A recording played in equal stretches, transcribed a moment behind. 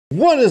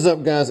What is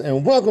up, guys,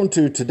 and welcome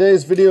to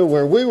today's video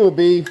where we will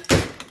be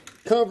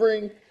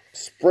covering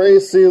spray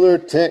sealer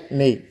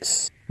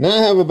techniques. Now I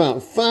have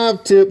about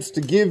 5 tips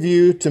to give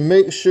you to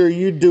make sure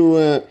you do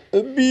a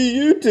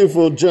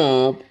beautiful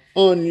job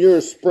on your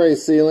spray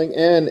sealing,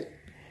 and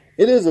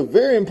it is a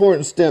very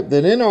important step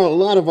that in a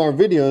lot of our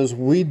videos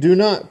we do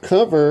not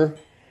cover.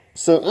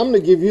 So I'm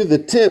going to give you the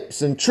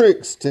tips and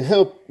tricks to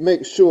help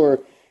make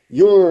sure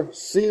your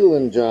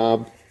sealing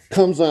job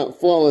comes out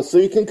flawless so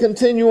you can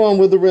continue on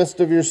with the rest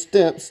of your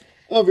steps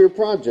of your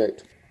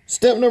project.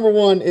 Step number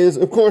 1 is,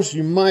 of course,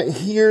 you might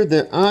hear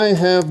that I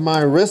have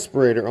my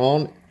respirator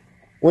on.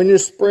 When you're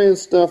spraying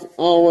stuff,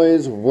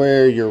 always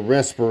wear your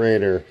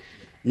respirator.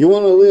 You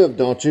want to live,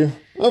 don't you?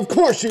 Of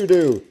course you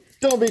do.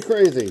 Don't be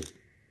crazy.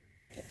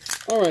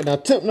 Alright, now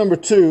tip number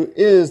 2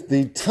 is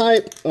the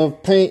type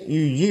of paint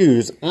you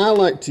use. I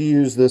like to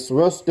use this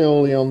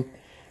Rust-Oleum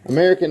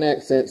American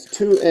Accents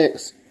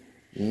 2X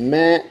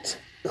matte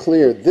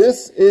clear.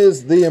 This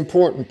is the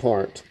important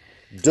part.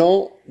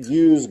 Don't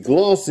use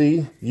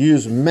glossy,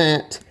 use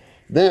matte.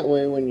 That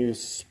way when you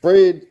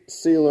spray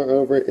sealer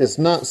over it, it's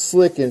not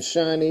slick and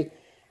shiny,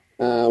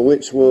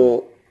 which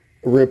will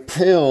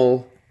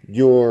repel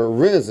your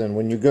resin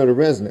when you go to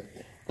resin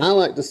it. I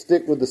like to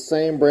stick with the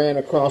same brand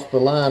across the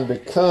line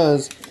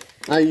because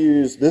I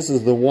use, this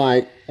is the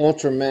white,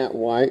 ultra matte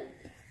white.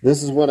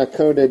 This is what I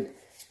coated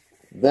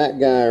that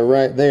guy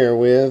right there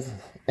with.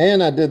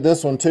 And I did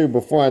this one too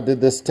before I did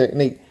this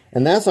technique.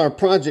 And that's our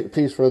project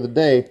piece for the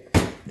day.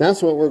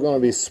 That's what we're going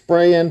to be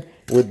spraying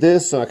with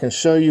this, so I can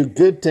show you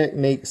good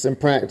techniques and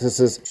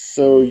practices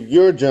so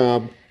your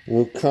job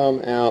will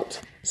come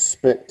out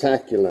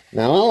spectacular.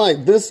 Now I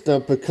like this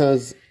stuff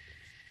because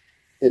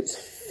it's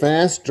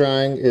fast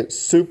drying, it's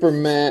super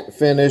matte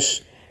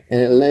finish,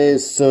 and it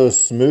lays so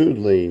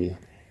smoothly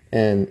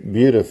and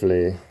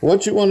beautifully.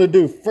 What you want to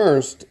do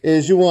first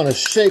is you want to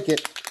shake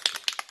it.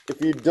 If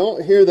you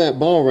don't hear that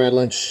ball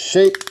rattling,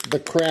 shake the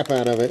crap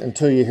out of it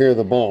until you hear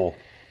the ball.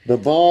 The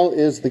ball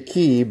is the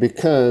key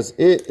because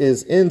it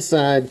is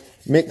inside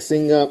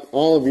mixing up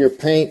all of your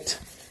paint.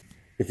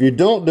 If you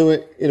don't do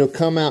it, it'll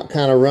come out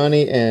kind of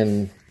runny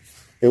and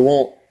it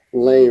won't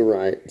lay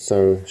right.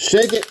 So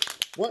shake it.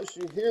 Once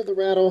you hear the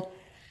rattle,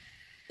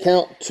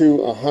 count to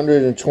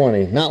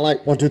 120. Not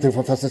like 1, 2, 3,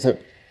 4, 5, 6,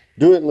 7.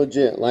 Do it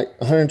legit, like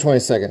 120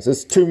 seconds.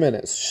 It's 2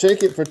 minutes.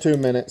 Shake it for 2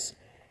 minutes,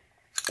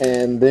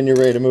 and then you're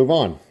ready to move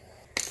on.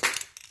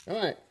 All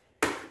right.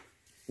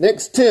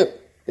 Next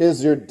tip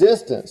is your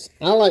distance.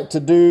 I like to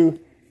do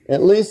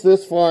at least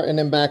this far and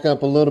then back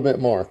up a little bit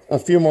more, a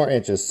few more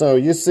inches. So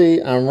you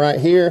see I'm right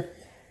here.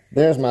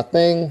 There's my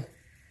thing.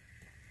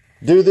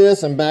 Do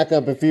this and back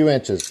up a few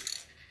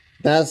inches.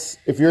 That's,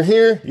 if you're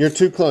here, you're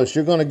too close.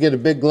 You're going to get a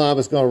big glob.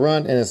 It's going to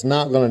run and it's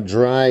not going to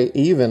dry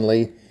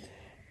evenly.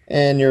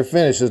 And your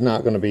finish is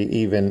not going to be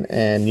even.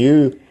 And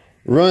you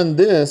run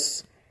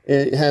this,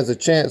 it has a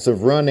chance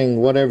of running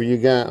whatever you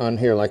got on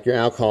here, like your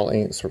alcohol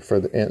inks for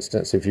the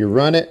instance. If you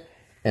run it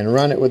and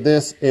run it with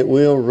this, it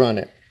will run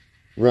it.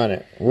 Run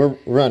it. We're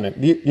running.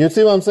 You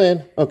see what I'm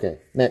saying? Okay,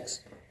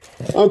 next.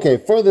 Okay,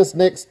 for this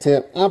next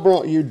tip, I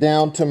brought you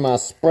down to my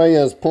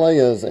sprayers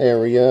players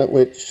area,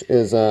 which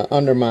is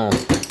under my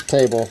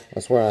table.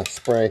 That's where I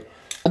spray.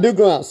 I do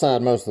go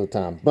outside most of the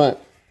time,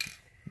 but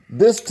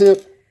this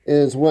tip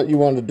is what you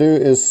want to do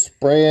is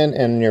spraying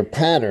and your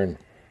pattern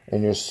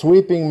and your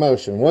sweeping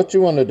motion. What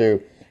you want to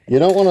do, you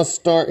don't want to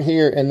start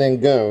here and then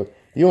go.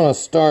 You want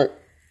to start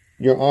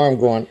your arm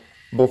going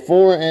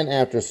before and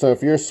after. So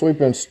if you're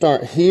sweeping,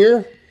 start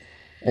here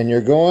and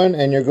you're going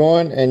and you're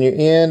going and you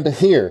end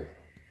here.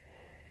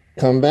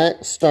 Come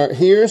back, start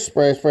here,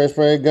 spray, spray,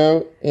 spray,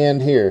 go,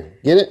 end here.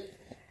 Get it?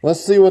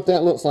 Let's see what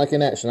that looks like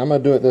in action. I'm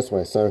going to do it this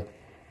way. So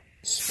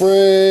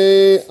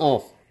spray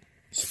off,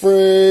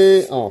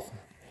 spray off.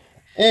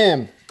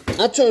 And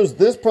I chose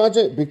this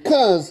project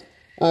because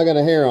I got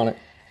a hair on it.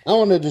 I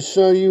wanted to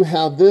show you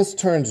how this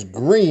turns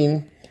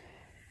green.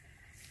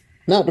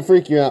 Not to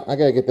freak you out, I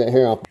gotta get that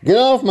hair off. Get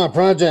off my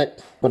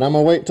project, but I'm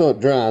gonna wait till it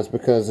dries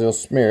because it'll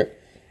smear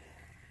it.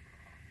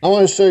 I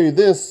want to show you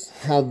this,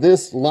 how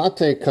this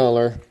latte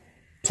color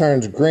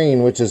turns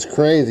green, which is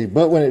crazy.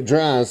 But when it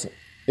dries,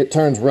 it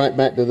turns right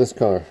back to this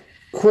color.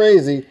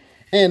 Crazy.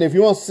 And if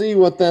you want to see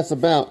what that's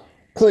about,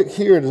 click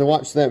here to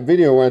watch that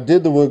video where I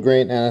did the wood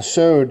grain and I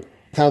showed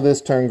how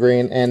this turned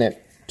green and it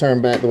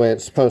turned back the way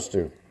it's supposed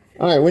to.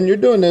 All right, when you're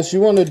doing this,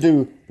 you want to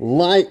do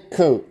light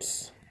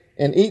coats.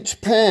 And each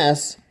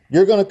pass,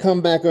 you're going to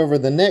come back over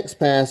the next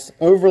pass,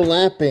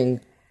 overlapping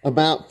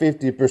about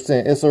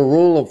 50%. It's a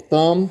rule of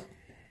thumb.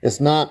 It's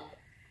not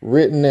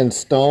written in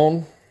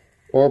stone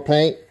or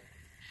paint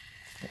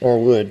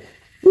or wood.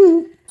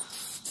 Woo!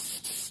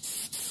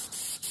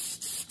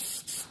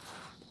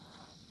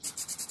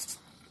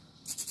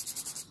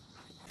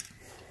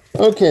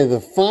 Okay, the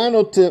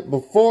final tip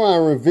before I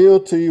reveal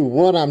to you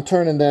what I'm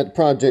turning that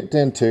project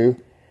into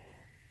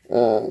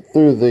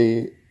through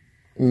the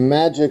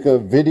magic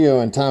of video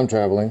and time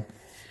traveling,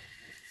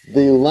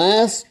 the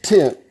last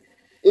tip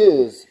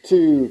is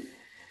to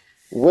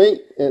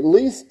wait at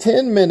least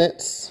 10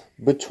 minutes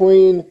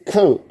between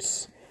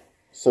coats.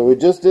 So we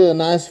just did a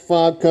nice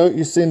fog coat.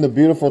 You've seen the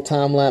beautiful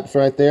time lapse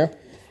right there.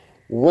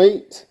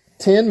 Wait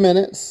 10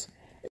 minutes.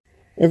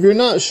 If you're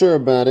not sure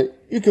about it,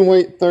 you can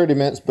wait 30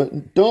 minutes,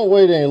 but don't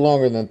wait any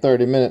longer than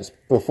 30 minutes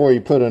before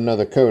you put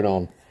another coat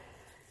on.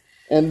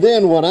 And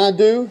then what I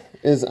do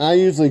is I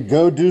usually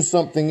go do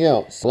something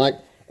else. Like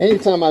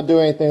anytime I do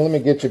anything, let me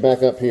get you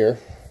back up here.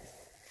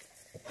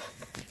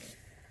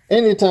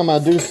 Anytime I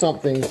do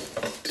something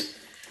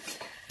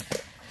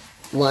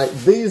like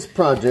these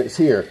projects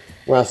here,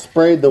 where I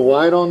sprayed the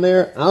white on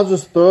there, I'll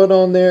just throw it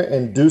on there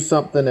and do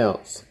something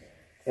else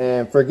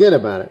and forget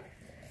about it.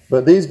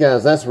 But these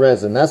guys, that's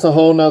resin. That's a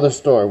whole nother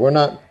story. We're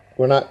not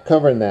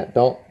covering that.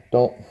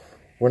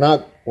 We're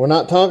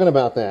not talking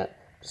about that.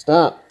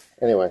 Stop.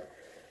 Anyway,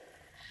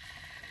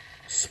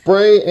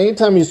 spray,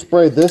 anytime you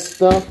spray this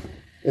stuff,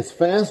 it's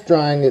fast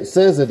drying. It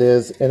says it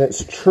is, and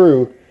it's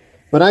true.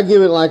 But I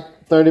give it like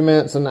 30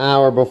 minutes, an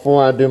hour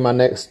before I do my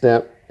next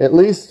step.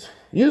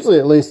 Usually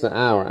at least an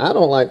hour. I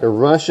don't like to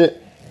rush it.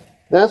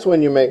 That's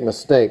when you make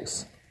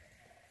mistakes.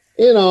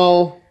 In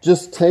all,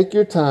 just take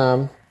your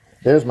time.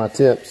 There's my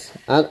tips.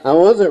 I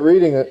wasn't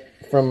reading it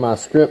from my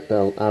script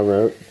though I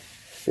wrote.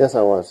 Yes,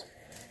 I was.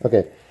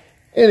 Okay.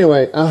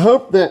 Anyway, I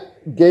hope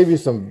that gave you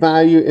some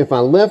value. If I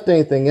left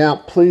anything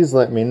out, please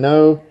let me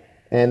know.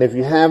 And if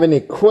you have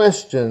any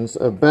questions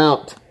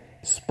about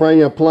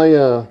Spraya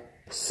Playa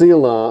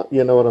Sealer,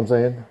 you know what I'm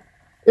saying?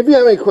 If you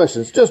have any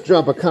questions, just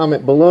drop a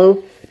comment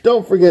below.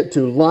 Don't forget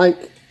to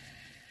like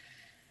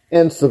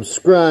and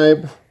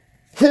subscribe.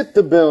 Hit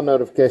the bell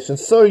notification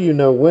so you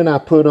know when I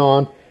put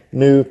on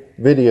new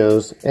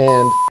videos.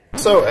 And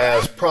so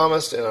as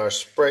promised in our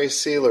spray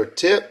sealer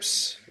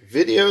tips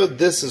video,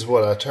 this is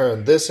what I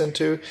turned this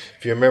into.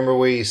 If you remember,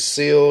 we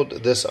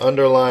sealed this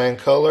underlying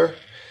color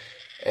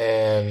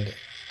and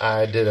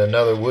I did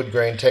another wood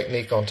grain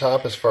technique on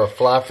top. It's for a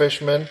fly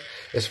fisherman.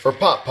 It's for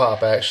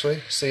pop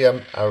actually. See,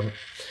 I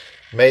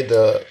made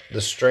the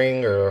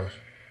string or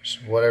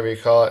whatever you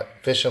call it,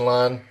 fishing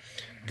line,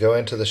 go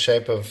into the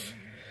shape of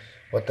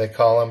what they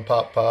call them,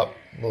 pop,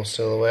 little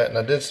silhouette. And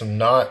I did some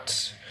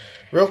knots.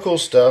 Real cool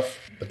stuff.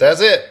 But that's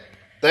it.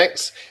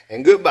 Thanks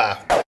and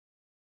goodbye.